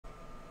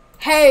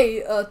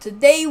Hey,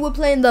 today we're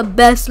playing the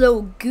best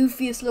little,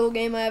 goofiest little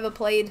game I ever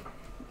played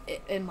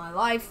in my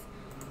life.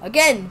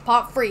 Again,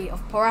 part 3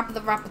 of Parappa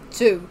the Rapper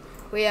 2.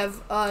 We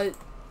have,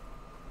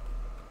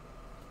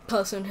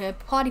 person here,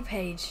 party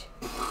page.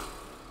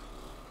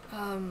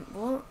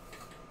 What?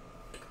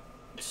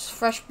 Just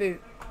fresh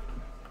boot.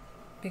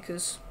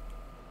 Because,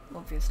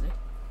 obviously.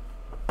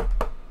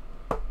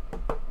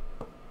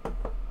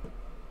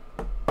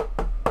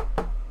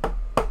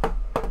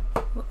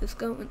 What is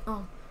going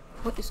on?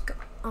 What is going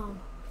on?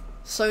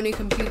 Sony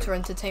Computer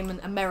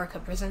Entertainment America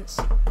presents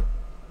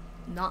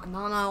Nana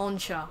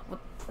Onsha.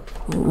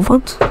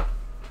 What?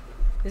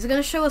 Is it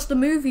gonna show us the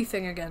movie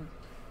thing again?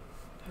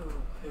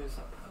 Who's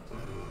that person?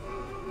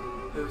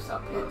 Who's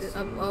that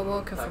person? A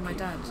worker for my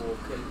dad.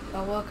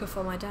 A worker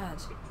for my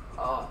dad.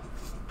 Oh.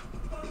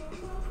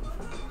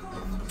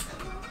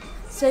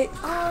 Say,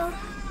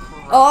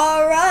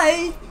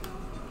 alright.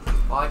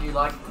 Why do you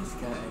like this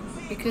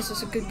game? Because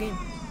it's a good game.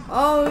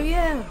 Oh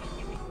yeah.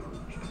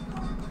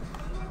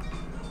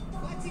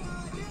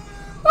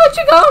 What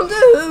you gonna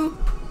do?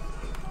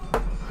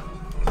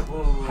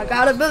 Whoa, I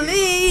gotta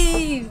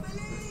believe.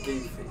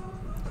 Goofy.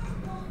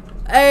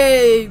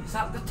 Hey. Is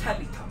that the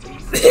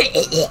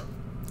Teletubbies?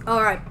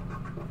 Alright.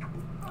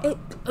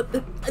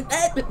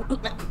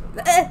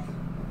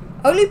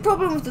 Only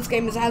problem with this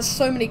game is it has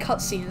so many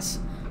cutscenes.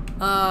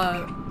 May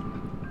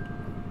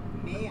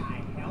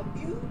I help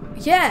you?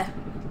 Yeah.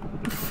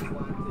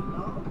 Want to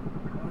know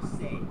or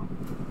say?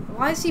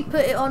 Why has he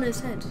put it on his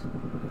head?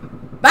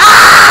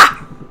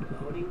 Ah!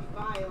 Loading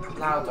file.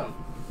 Louder.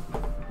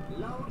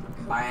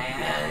 Load.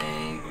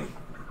 Bang.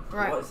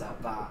 Right. What is that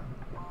about?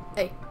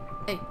 Hey.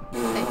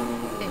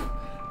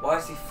 Why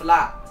is he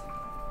flat?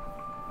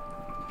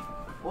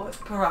 What's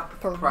Parappa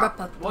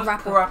What's the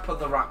Rapper. Parappa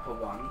the Rapper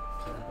one?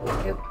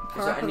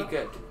 Is that any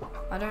good?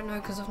 I don't know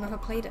because I've never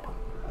played it.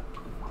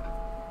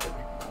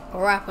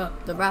 Parappa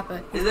the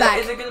Rapper Is back,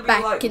 it gonna be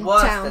back like in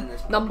worse town. than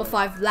this? Number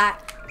 5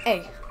 lat.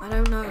 Hey, I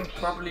don't know. It's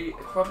probably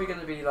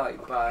gonna be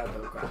like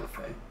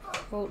biography.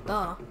 Well,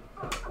 duh.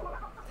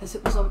 Because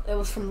it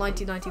was from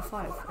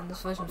 1995 and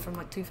this version's from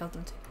like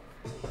 2002.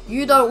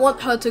 You don't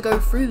want her to go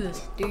through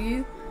this, do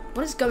you?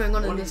 What is going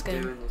on in this game?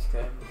 What do in this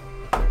game?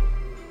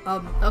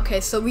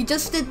 Okay, so we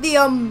just did the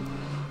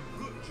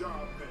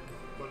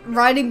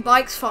riding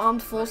bikes for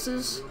armed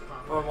forces.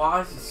 Bro,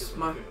 why is it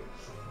smoke?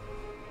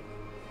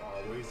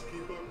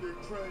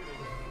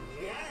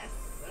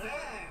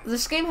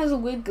 This game has a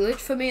weird glitch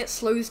for me. It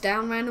slows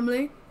down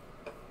randomly.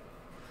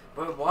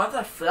 Bro, why are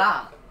they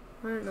flat?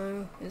 I don't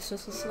know. It's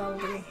just a slow I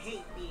game.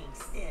 hate being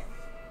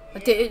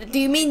stiff. Do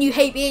you mean you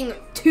hate being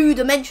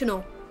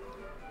two-dimensional?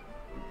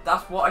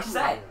 That's what I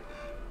said.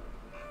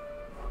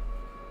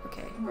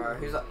 Okay. Bro,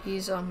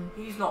 He's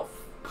He's not.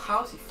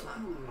 How's he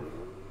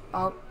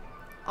flat?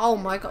 Oh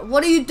my god!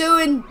 What are you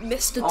doing,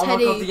 Mr. Oh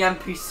Teddy? my god,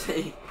 the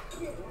NPC.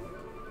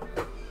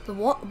 The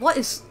what? What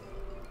is?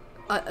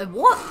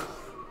 What?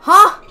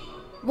 Huh?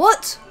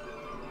 What?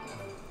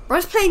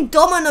 Bro's playing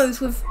dominoes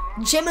with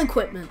gym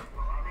equipment.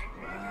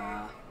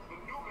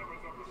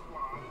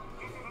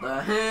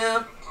 The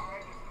hell?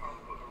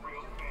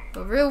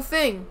 The real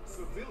thing.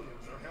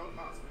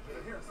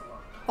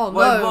 Oh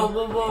Wait,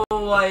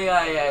 no! wait, yeah,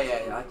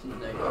 I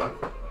didn't know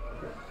that.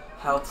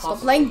 How Stop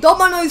playing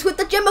dominoes with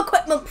the gym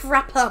equipment,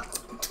 Parappa.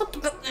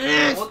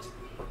 What?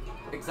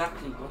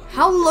 Exactly what?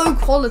 How low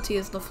quality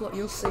is the floor?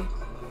 You'll see.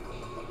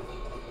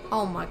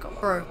 Oh my god,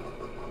 bro.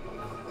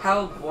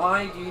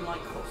 Why do you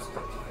like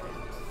hostage?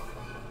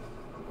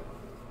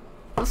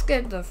 Let's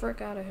get the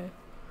frick out of here.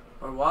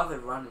 Or why are they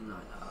running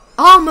like that?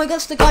 Oh my god,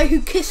 it's the guy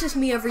who kisses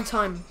me every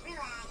time.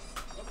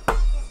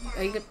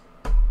 Are you good?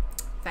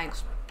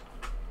 Thanks.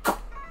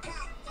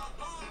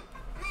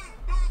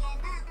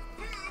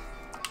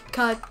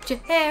 Cut your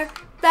hair,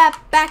 flat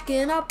back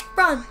and up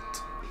front.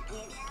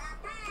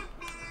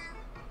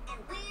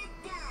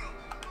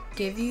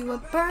 Give you a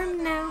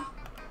burn now,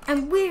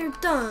 and we're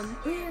done.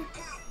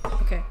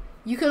 Okay.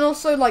 You can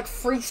also like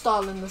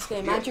freestyle in this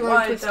game. Add your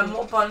own twist. Then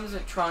what buttons are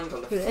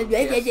triangle? If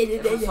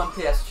it's on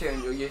PS2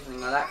 and you're using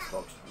an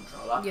Xbox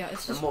controller, yeah,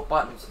 it's then just what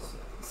buttons is it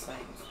the same?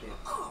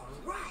 All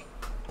right.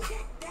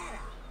 Check that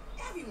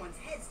out. Everyone's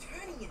head's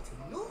turning into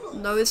noodles.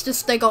 no, it's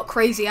just they got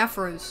crazy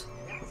afros.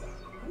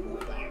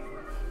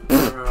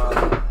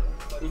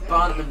 He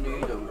burnt the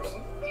noodles.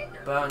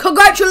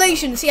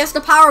 Congratulations, he has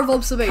the power of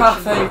observation.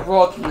 Cafe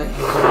Rodney.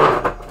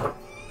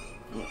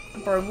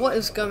 Bro, what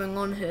is going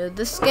on here?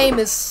 This game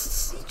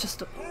is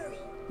just a...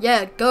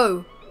 Yeah,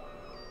 go.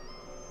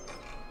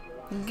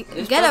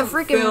 Get a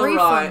freaking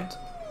refund.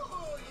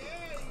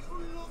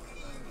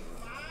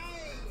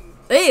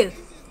 Right. Ew.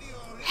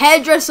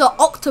 Hairdresser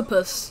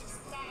octopus.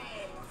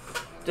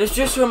 This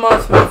just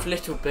reminds me of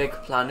Little Big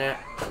Planet.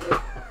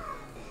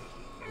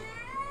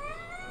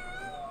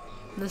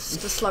 This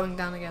is just slowing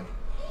down again.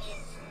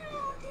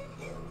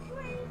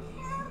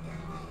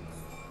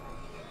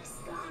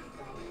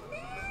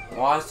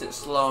 Why is it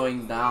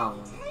slowing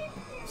down?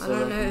 So I don't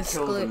they know, can it's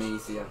kill them glitched.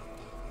 easier.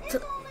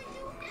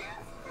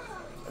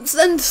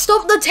 Then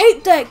stop the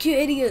tape deck, you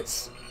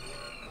idiots!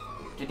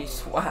 Did he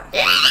swear?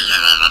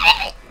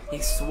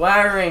 He's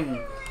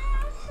swearing.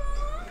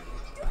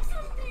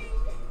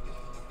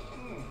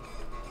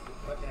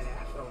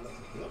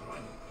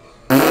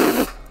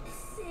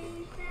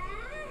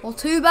 Well,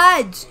 too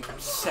bad.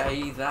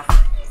 Say that.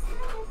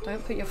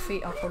 Don't put your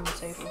feet up on the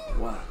table.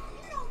 Where?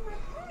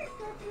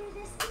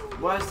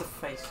 Where's the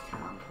face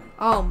cam?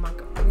 Oh my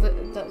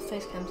god, the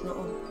face cam's not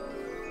on.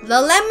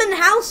 The lemon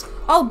house?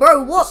 Oh,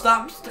 bro, what? Is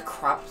that Mr.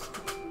 Krabs?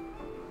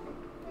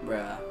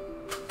 Bruh.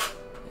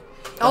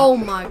 Oh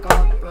my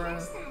god, bro.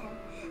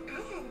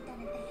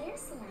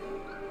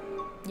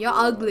 You're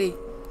ugly.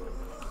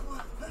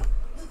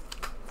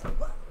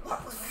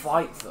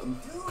 Fight them.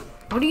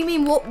 What do you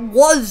mean, what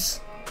was?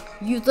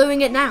 You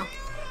doing it now?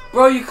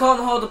 Bro, you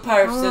can't hold a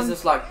pair of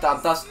scissors like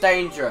that. That's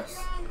dangerous.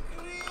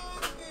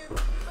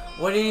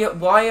 Why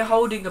are you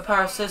holding a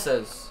pair of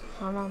scissors?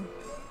 Hold on.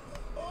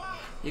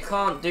 You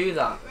can't do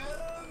that.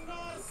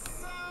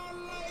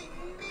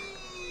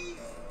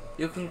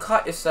 You can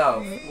cut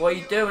yourself. What are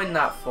you doing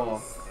that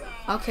for?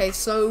 Okay,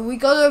 so we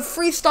got a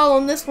freestyle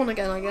on this one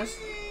again, I guess.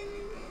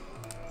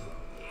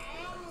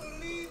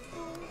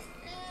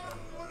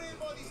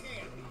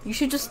 You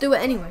should just do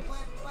it anyway.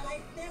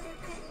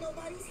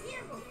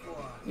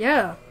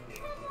 Yeah.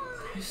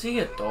 Is he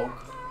a dog?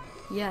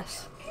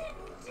 Yes.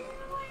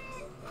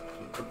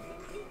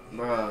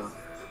 Bruh.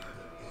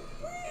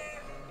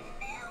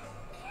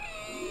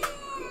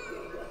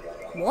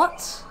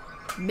 What?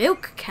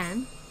 Milk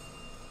can?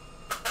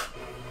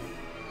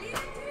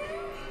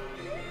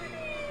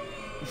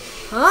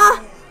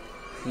 Huh?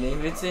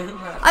 Leave it in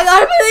that. I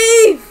gotta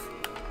believe!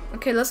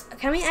 Okay,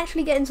 can we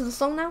actually get into the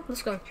song now?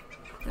 Let's go.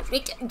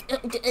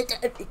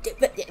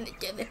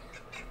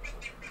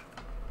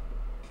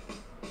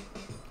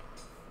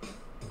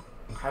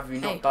 Have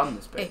you not done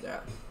this bit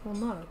yet? Well,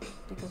 no,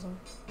 because I'm...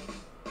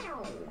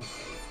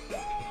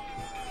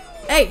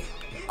 Hey!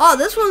 Oh,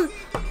 this one...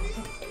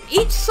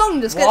 Each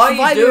song just gets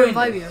vibier and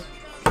vibier.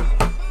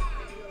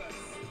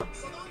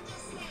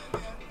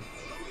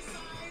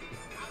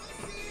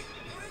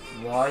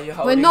 Why are you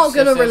holding We're not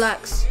scissors? gonna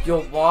relax.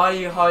 Why are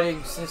you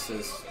hiding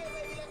scissors?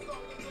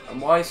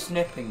 And why are you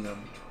snipping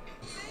them?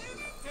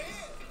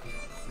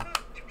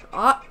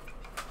 I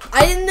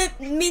didn't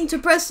mean to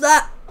press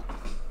that.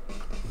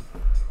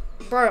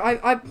 Bro,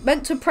 I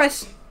meant to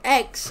press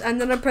X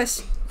and then I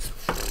pressed...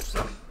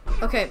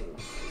 Okay.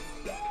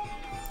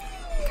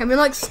 Can we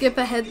like skip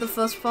ahead the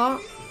first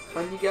part?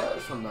 Can you get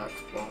us on that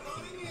spot?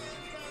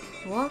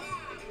 What?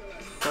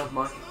 Never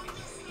mind.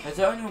 Is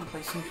there only on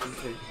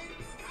PlayStation 2?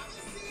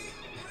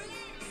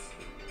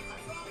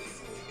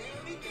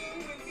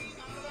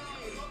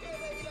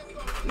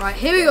 Right,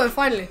 here we go,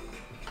 finally.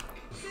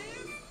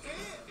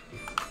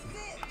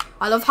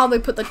 I love how they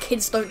put the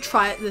kids don't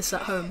try this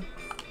at home.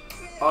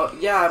 Oh,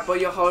 yeah,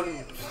 but you're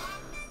holding...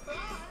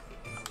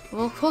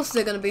 Well, of course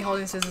they're going to be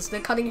holding scissors.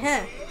 They're cutting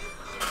hair.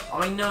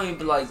 I know,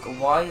 but like,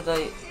 why are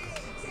they...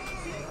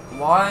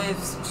 Why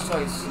is it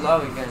so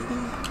slow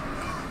again?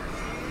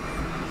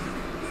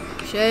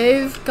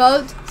 Shave,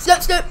 cut,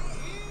 snip, snip.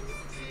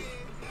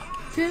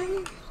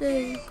 Trim,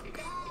 shave.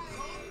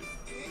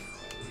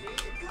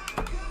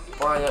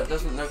 Why, that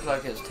doesn't look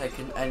like it's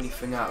taken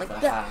anything out of the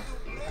hair.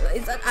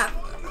 Is that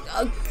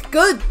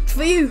good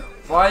for you?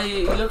 Why,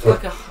 he looks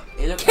like a...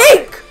 He looks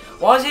Kick! like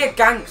why is he a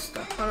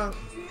gangster? Hold on.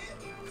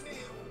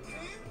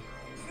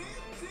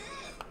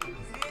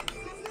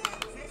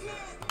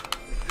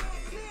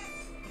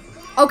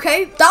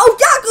 Okay,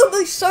 that could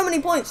be so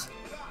many points.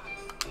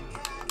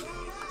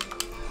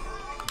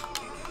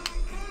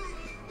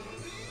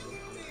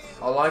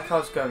 I like how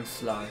it's going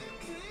slow.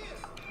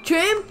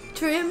 Trim,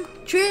 trim,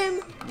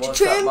 trim, What's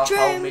trim, that,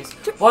 trim.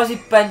 Why is he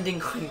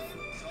bending?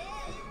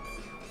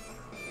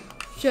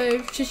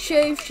 Shave,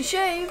 shave,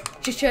 shave,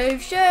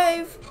 shave,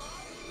 shave.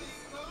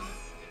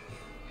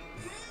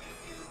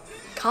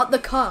 Cut the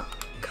cut.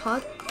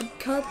 Cut the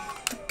cut,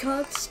 the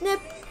cut. Snip,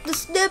 the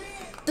snip,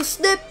 the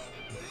snip.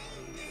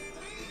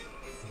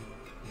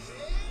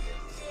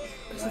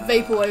 It's a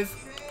vaporwave.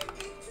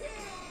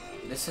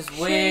 This is Shave,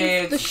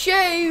 weird. the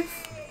shave.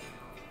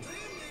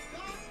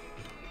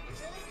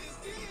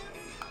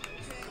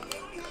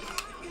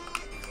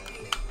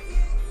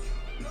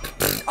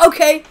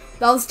 Okay,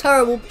 that was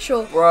terrible,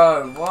 sure.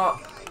 Bro, what?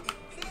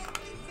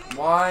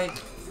 Why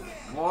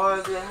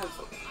do they have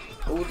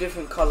all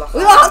different colour We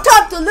don't have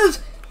time to lose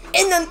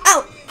in and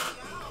out.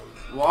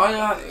 Why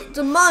not?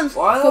 Demands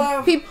Why for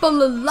not?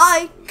 people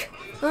alike.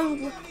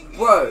 Bro,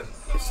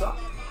 it's that.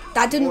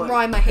 That didn't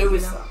rhyme, I hate Who you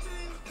is now.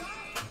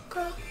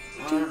 that?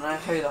 I don't know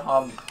who the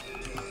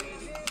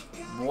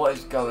what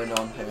is going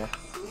on here?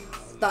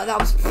 That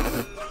was...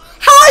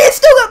 How are you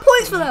still got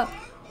points for that?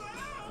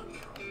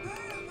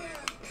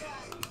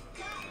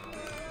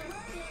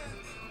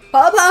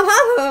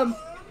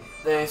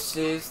 This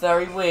is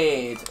very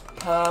weird.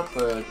 Bro.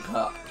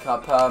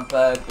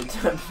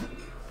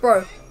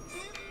 Bro,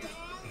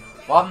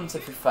 What happens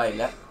if you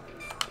fail it?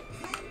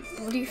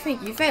 what do you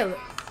think? You failed it.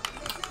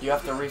 You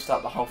have to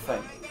restart the whole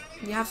thing.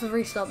 You have to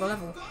restart the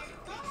level.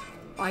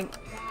 I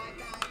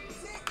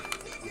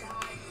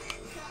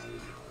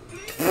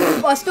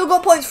still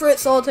got points for it,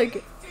 so I'll take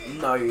it.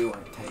 No, you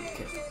won't take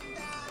it.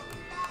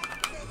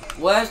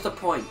 Where's the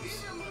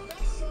points?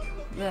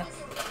 Yeah.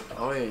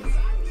 Oh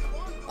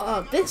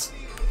yeah. This.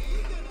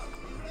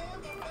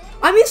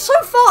 I mean, so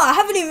far I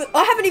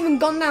haven't even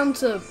gone down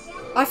to.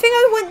 I think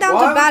I went down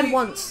to bad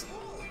once.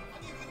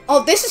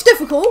 Oh, this is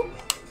difficult.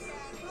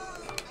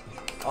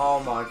 Oh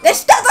my god.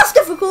 That's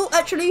difficult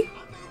actually.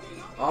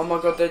 Oh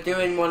my god, they're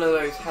doing one of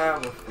those hair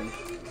things.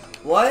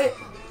 What?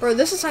 Bro,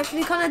 this is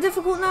actually kind of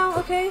difficult now.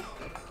 Okay.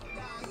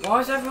 Why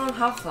does everyone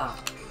have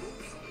that?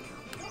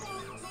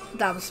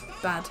 That was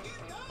bad.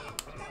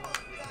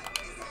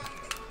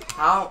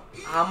 How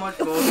much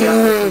more do you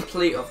have to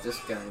complete of this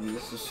game?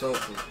 This is so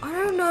cool. I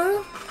don't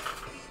know.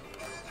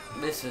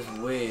 This is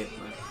weird,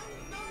 man.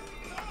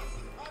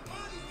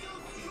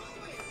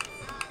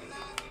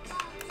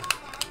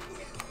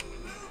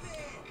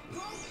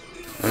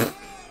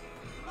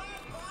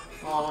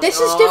 Oh, This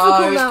is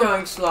difficult now. It's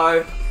going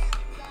slow.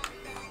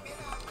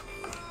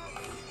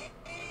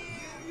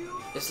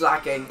 It's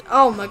lagging.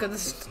 Oh my god,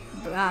 this is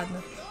bad.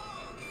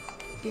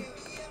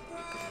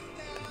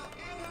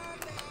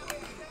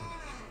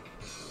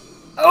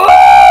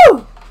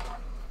 Oh!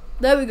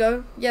 There we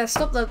go. Yeah,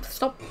 stop that.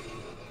 Stop.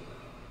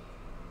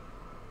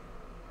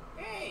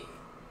 Hey,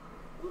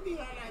 moving on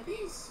like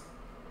this.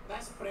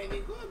 That's pretty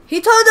good.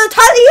 He turned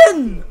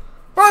Italian!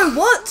 Bro,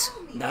 what?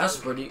 That's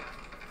pretty.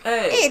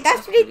 Hey, Hey,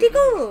 that's pretty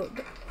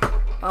good.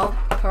 Oh,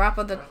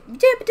 parappa the.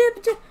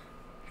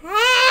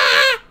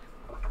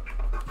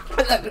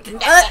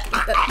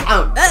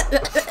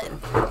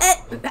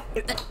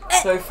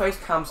 So face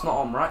cam's not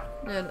on, right?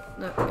 No,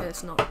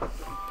 it's not.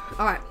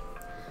 Alright.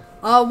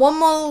 One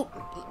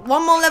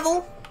more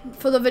level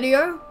for the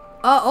video.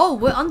 Oh,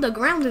 we're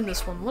underground in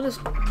this one. What?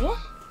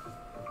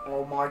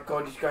 Oh my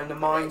god, he's going to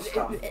mine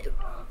stuff.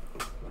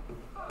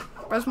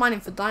 Bro's mining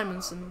for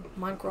diamonds in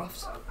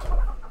Minecraft.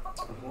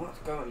 What's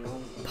going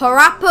on?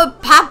 Parappa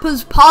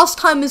Pappa's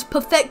pastime is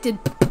perfected.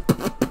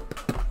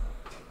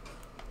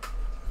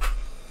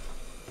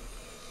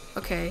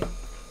 Okay,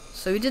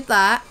 so we did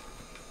that.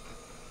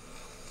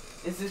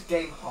 Is this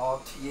game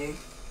hard to you?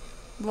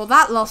 Well,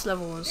 that last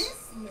level was. This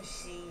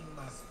machine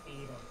must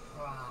be the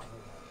problem.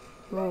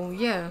 Well,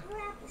 yeah.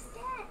 Parappa's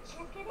dad,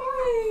 check it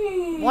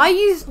out.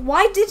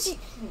 Why did you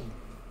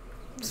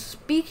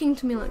speaking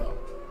to me like?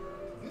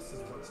 This is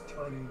what's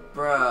turning.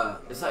 Bruh,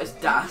 is that his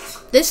dad?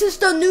 This is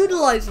the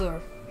noodleizer.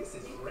 This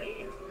is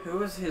rare.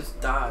 Who is his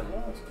dad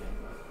in this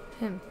game?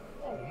 Him.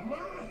 Oh my.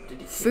 Did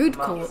he Food kick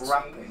him out court. for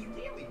rapping?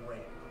 Really rare.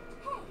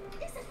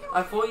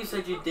 I thought you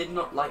said you did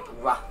not like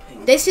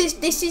rapping. This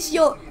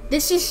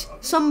is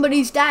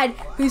somebody's dad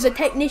who's a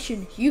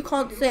technician. You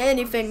can't say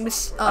anything.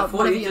 This I thought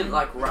whatever you didn't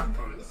like rapping.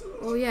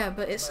 Oh yeah,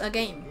 but it's a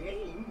game.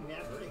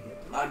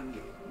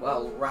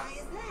 Well, rap.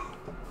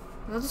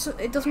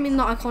 It doesn't mean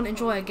that I can't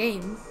enjoy a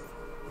game.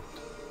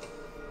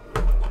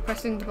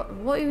 Pressing the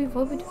button. What are we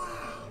doing?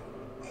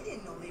 I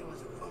didn't know there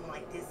was a room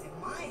like this in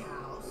my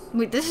house.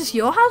 Wait, this is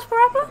your house,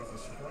 Parappa?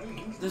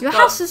 This Your guy-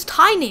 house is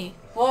tiny.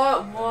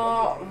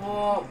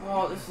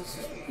 What? This is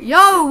just...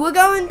 Yo, we're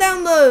going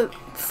down the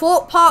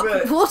Fort Park.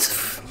 Right. What?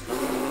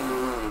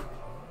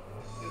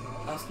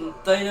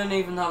 They don't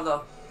even have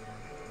the...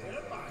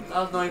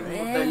 That's not even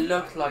what they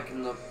look like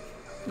in the...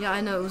 Yeah,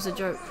 I know, it was a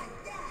joke.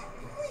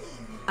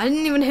 I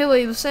didn't even hear what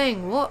he was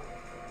saying. What?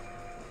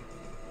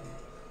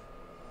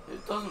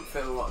 It doesn't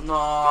feel like...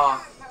 Nah.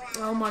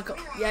 Oh my god.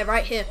 Yeah,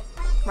 right here.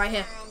 Right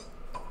here.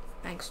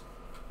 Thanks.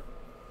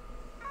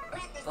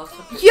 That's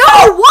a bit... Yo,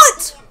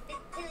 what?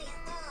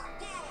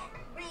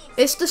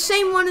 It's the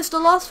same one as the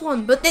last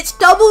one, but it's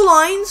double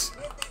lines.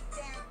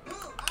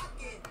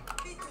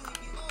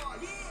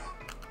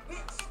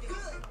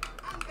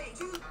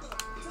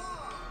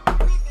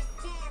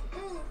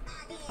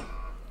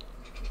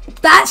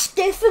 That's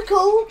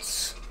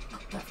difficult.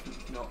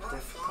 Definitely not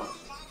difficult.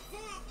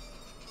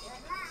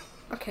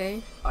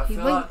 Okay. I He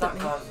feel like winked that at me.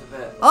 guy's a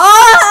bit...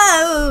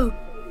 Oh!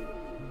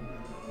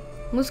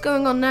 What's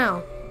going on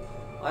now?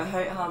 I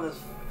hate how there's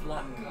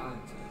flat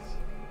characters.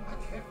 I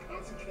can't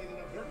concentrate in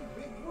a very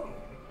big room.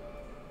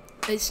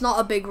 It's not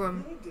a big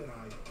room. Who did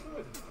I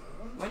good?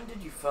 When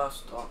did you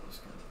first start this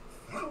game?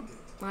 Found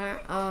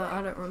it.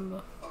 I don't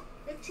remember.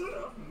 Picture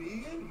of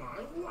me and my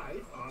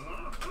wife on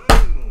our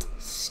honeymoon.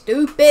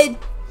 Stupid.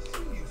 She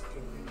used to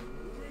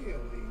be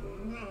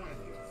really nice.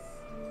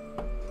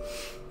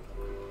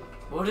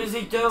 What is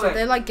he Did doing?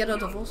 they like get a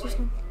divorce or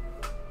something?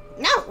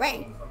 No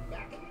way. From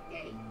back in the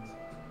day.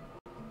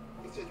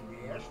 This is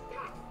rare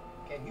stuff.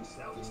 Can you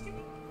sell this to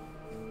me?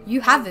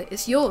 You have it.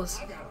 It's yours.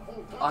 I got a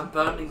whole bunch I'm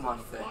burning my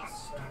face.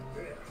 back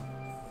there.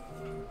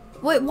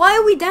 Wait, why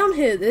are we down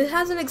here? It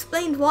hasn't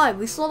explained why.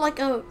 We saw like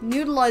a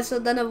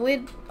noodleizer, then a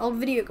weird old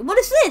video. What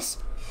is this?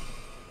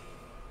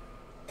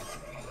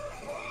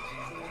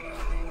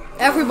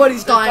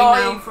 Everybody's They're dying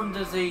dying now. from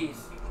disease.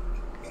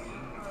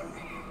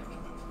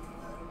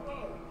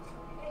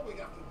 All we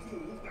got to do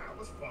now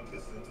is plug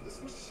this into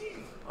this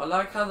machine. I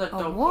like how the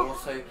dog what?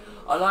 also...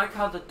 I like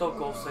how the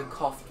dog also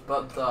coughed,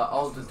 but the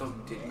older dog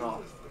did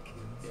not.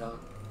 Yeah.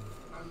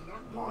 I'm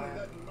not going to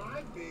let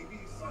my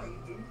baby son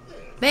do this.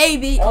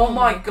 Baby! Oh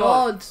my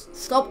God.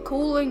 Stop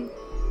calling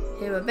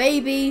him a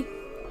baby.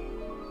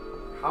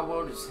 How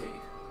old is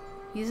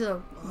he? He's a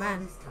All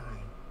man. this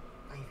time,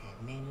 I've had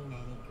many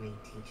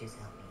great teachers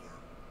help me out.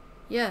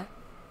 Yeah.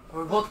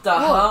 Well, what the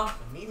hell?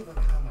 For me to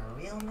become a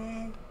real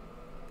man,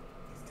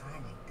 it's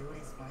time I do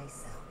this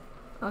myself.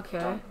 Okay.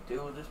 Don't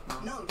do this,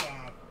 man. No,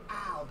 Dad,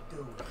 I'll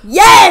do it.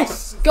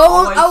 Yes! Go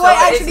on. wait, Oh so wait, it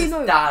is actually his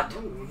no. Dad.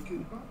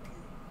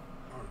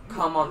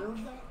 Come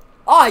on.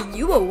 Are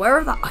you aware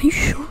of that? Are you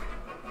sure?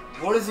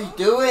 What is he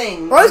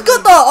doing? Bro's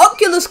got the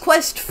Oculus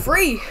Quest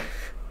free.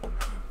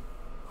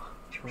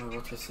 Wait,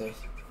 what is this?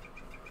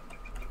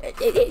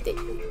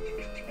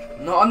 It's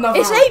Not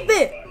another.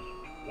 8-bit.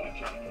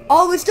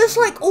 Oh, it's just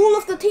like all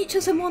of the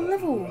teachers in one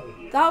level.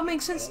 That would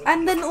make sense.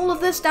 And then all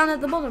of this down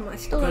at the bottom. I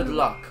still Good don't know.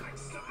 luck.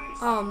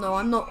 Oh no,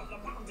 I'm not.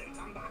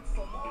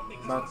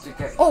 About to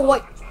get. Oh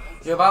wait.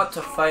 You're about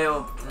to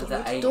fail to the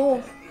Which 8.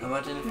 door?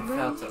 Imagine if you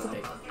failed to the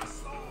 8.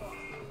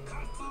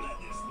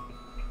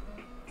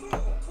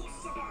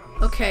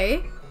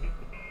 Okay.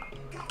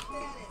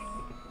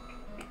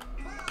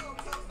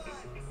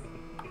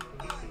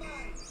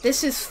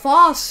 This is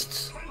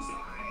fast.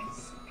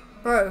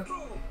 Bro.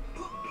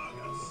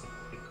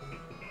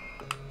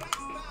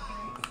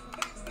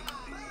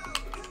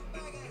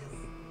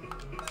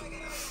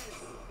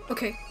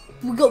 Okay.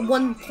 We got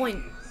 1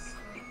 point.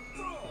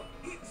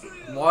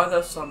 Why are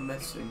there some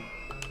missing?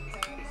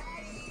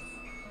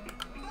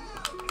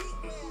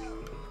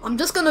 I'm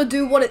just gonna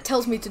do what it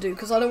tells me to do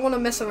because I don't want to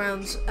mess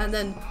around and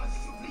then.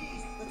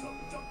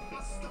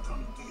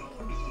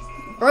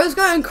 Bro's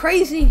going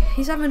crazy.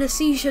 He's having a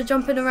seizure,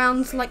 jumping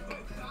around like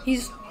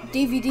he's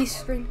DVD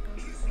screen.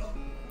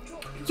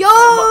 Yo!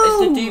 It's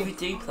the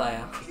DVD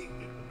player.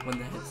 When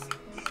there is.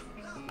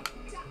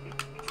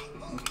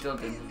 You still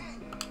didn't.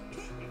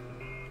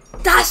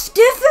 That's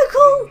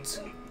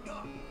difficult.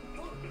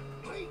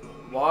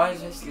 Why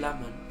is this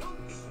lemon?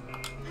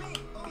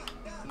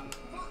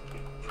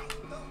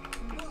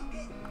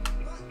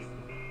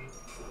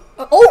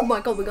 Oh my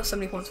god, we got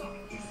 70 points.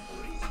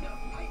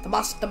 The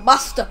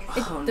buster.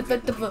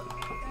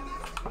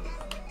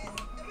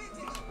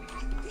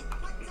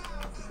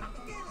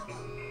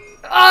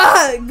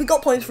 Ah, we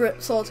got points for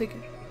it, so I'll take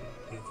it.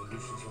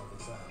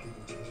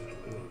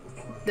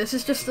 This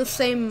is just the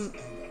same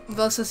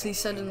verses he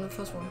said in the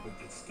first one.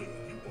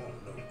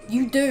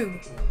 You do.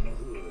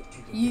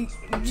 You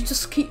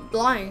just keep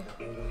lying.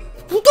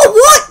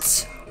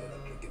 What?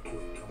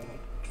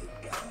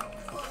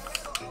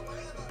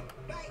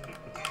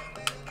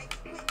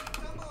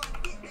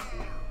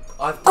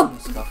 I've done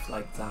stuff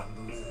like that.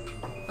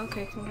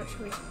 Okay,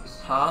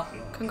 congratulations. Huh?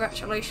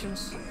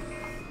 Congratulations.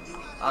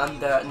 And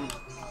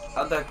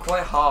they're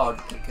quite hard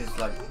because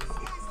like.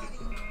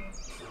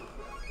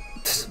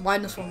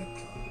 -1.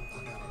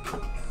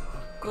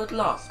 Good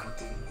luck.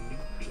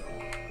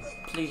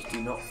 Please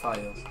do not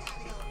fail.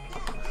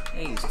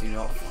 Please do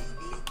not.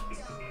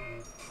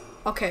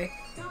 Okay.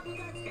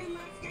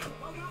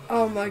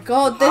 Oh my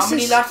god, this How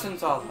many is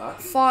lessons are there?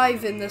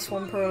 5 in this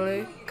one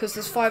probably, because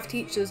there's 5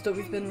 teachers that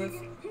we've been with.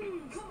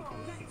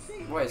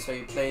 Wait, so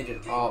you played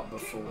it art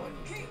before when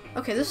you did?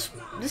 Okay,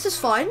 this is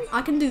fine.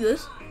 I can do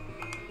this.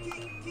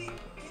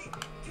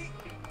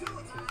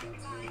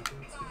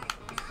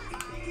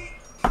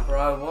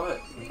 Bro, what?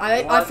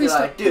 I What did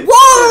I freestyle. do?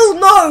 Whoa!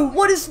 No!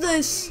 What is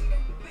this?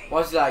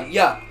 What's that?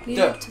 Yeah. You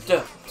Duh, need to-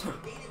 duh.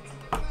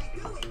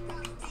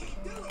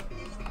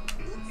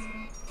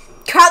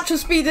 Capture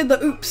speed in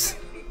the oops.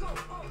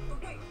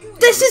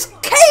 This is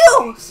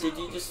chaos! Did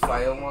you just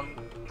fail one?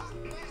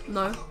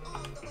 No.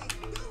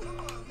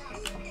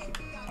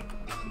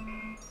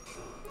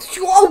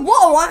 Oh,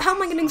 whoa! How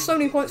am I getting so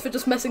many points for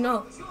just messing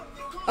up?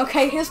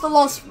 Okay, here's the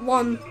last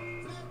one.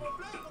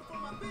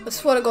 I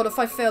swear to God, if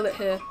I fail it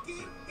here.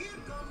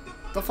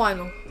 The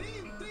final.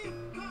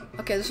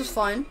 Okay, this is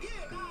fine.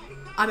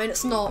 I mean,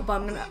 it's not, but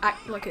I'm gonna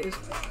act like it is.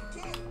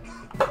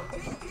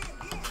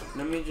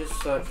 Let me just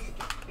search.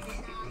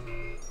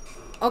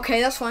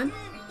 Okay, that's fine.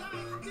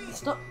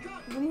 Stop.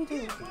 What are you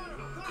doing?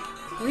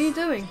 What are you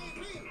doing?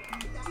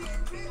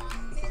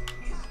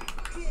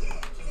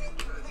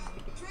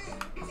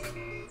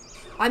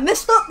 I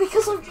messed up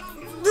because I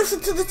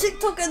listened to the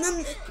TikTok and then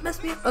it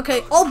messed me up.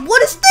 Okay. Oh,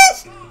 what is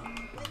this?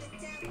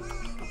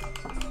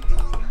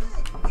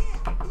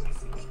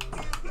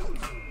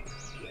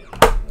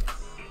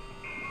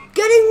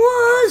 Getting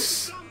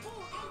worse.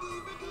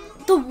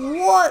 The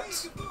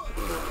what?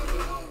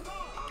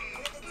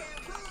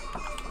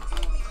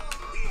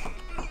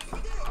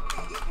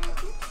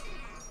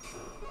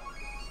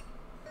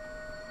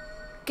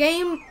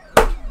 Game.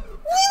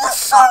 We were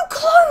so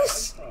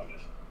close.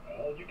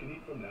 All you can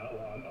eat from now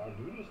on are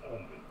noodles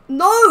only.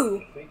 No.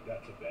 If you think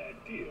that's a bad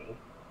deal,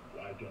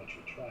 why don't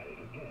you try it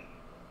again?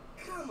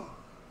 Come on,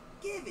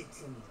 give it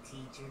to me,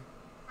 teacher.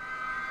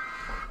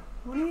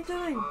 What are you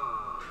doing?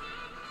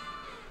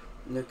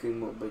 Looking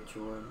what bit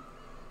you're in.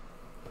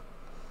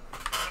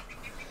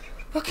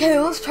 Okay,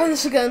 let's try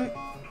this again.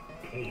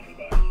 Hey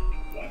everybody,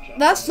 watch out.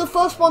 That's the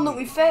first one that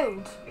we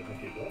failed. Because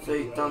if you don't So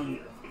you've done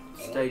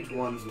stage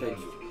 1, stage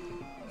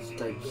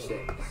Stage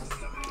 6.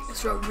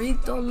 So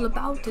read all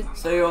about it.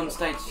 So you're on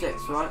stage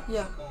 6, right?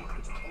 Yeah.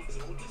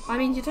 I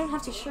mean, you don't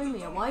have to show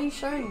me it. Why are you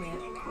showing me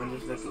it? I'm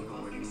just looking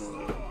for it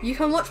more. You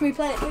can watch me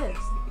play it here.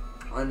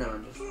 I know,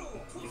 I'm just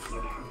looking for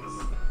it.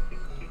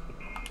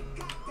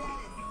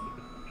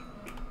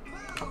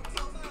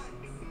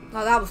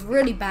 No, that was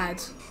really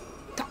bad.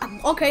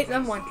 Okay,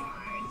 never mind.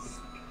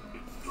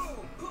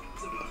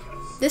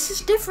 This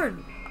is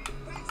different.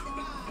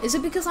 Is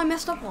it because I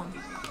messed up one?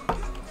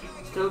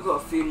 Still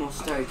got a few more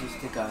stages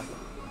to go.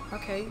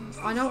 Okay,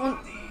 I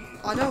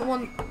don't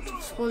want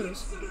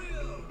spoilers.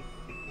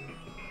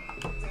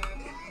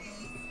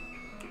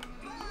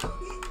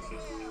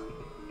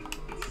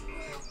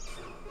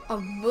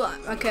 Oh, but,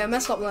 okay, I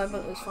messed up there,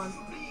 but it's fine.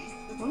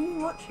 What are you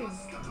watching?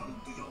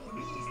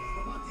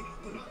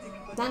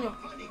 Daniel,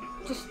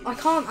 just, I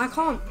can't,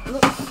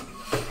 look,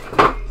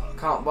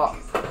 Can't what?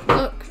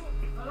 look.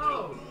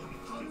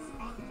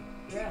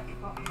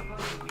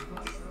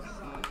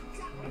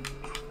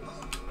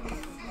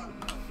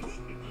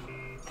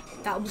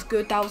 That was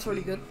good, that was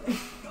really good.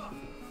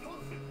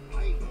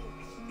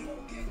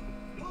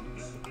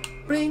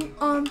 Bring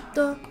on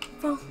the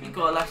phone. You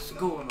got less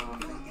score now, I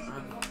think.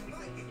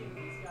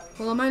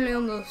 Well, I'm only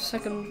on the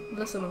second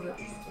listen of it.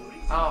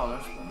 Oh,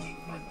 that's good.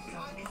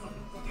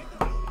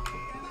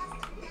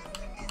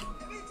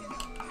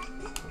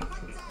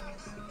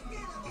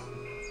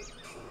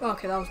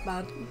 Okay, that was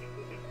bad.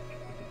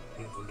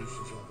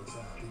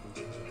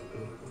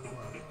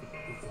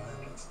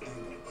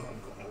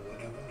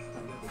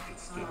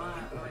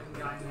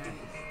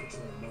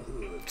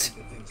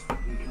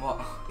 What?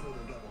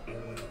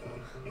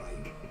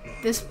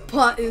 This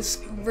part is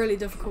really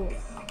difficult.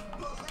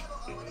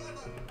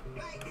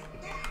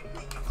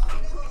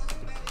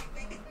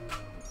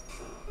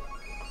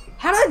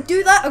 How did I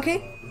do that?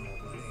 Okay.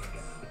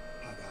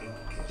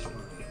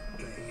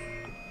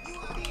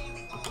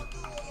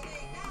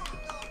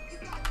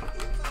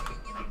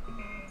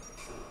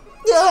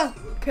 Yeah.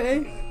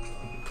 Okay.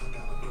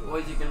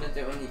 What are you gonna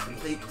do when you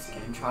complete this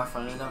game? Try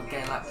find another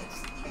game like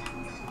this?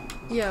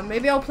 Yeah,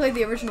 maybe I'll play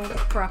the original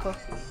parappa.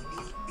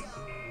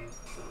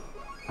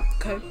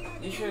 Okay.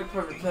 You should have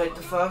probably played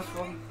the first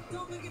one.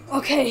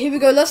 Okay, here we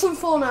go. Lesson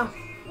 4 now.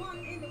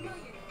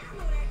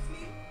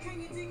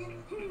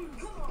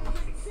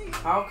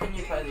 How can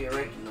you play the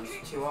original?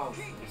 It's too old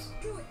for this.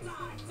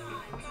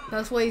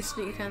 There's ways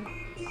that you can.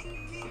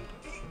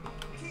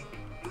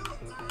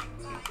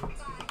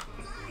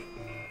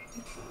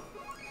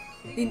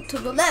 Lean it to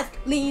the left,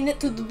 lean it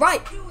to the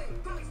right.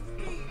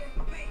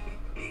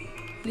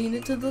 Lean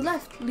it to the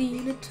left,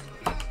 lean it.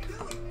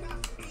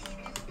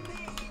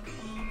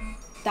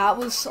 That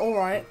was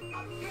alright.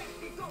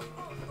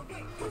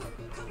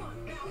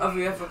 Have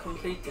you ever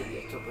completed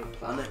Little Big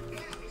Planet?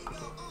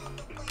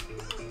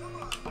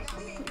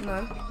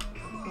 No.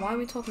 Why are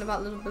we talking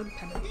about Little Big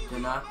Planet? You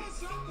know?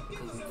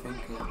 Because I'm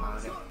thinking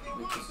about it.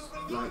 Which is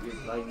like you're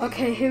playing.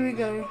 Okay, here we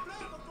go.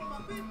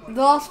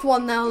 The last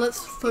one now, let's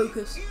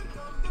focus.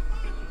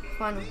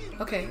 Final.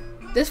 Okay,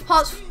 this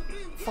part's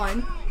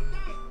fine.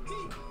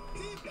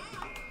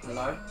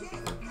 Hello?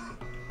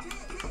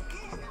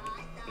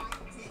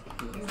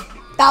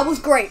 That was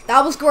great.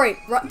 That was great.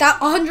 Right, that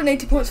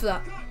 180 points for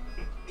that.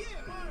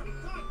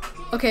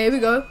 Okay, here we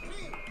go.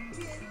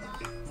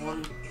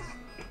 One.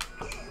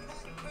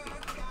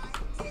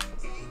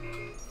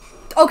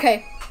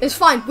 Okay, it's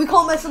fine. We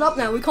can't mess it up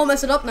now. We can't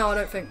mess it up now, I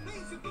don't think.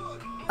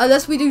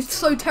 Unless we do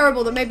so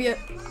terrible that maybe it...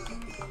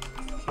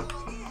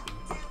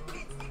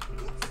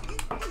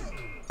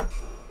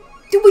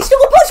 Dude, we still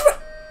got points for it!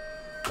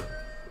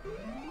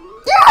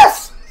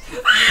 Yes!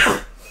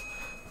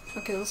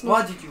 Okay, let's Why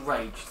not... did you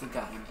rage the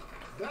game?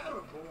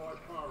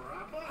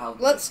 How?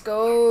 Let's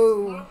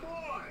go.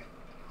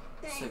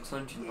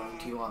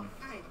 691.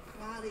 I'm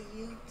proud of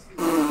you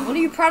too. What are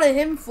you proud of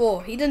him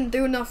for? He didn't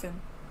do nothing.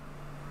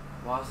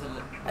 Why is it?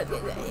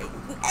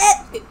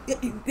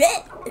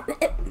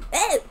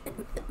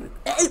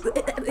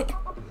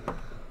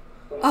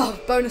 Oh,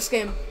 bonus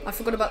game. I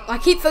forgot about... I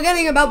keep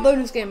forgetting about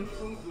bonus game.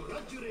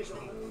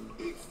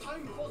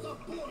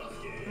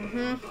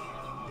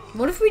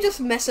 What if we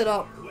just mess it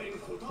up?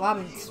 What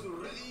happens?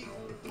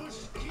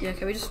 Yeah,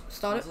 can we just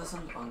start it?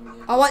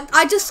 Oh,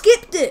 I just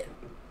skipped it!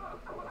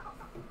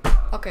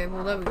 Okay,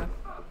 well, there we go.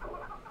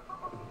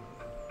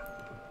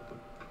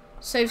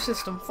 Save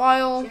system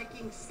file.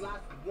 Checking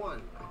slot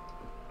 1.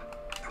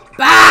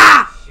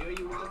 Bah! Sure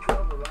you want to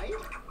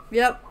overwrite?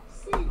 Yep.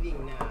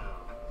 Saving now.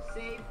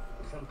 Save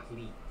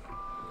complete.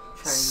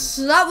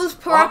 So that was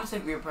I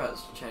think we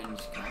press change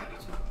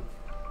character.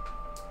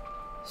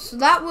 So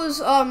that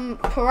was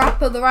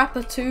Parappa the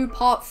Rapper 2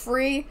 Part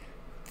 3.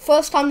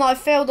 First time that I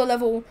failed a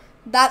level.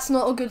 That's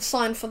not a good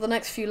sign for the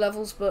next few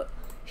levels, but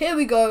here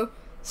we go.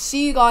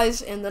 See you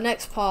guys in the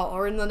next part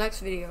or in the next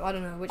video. I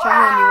don't know, whichever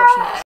one you watch next.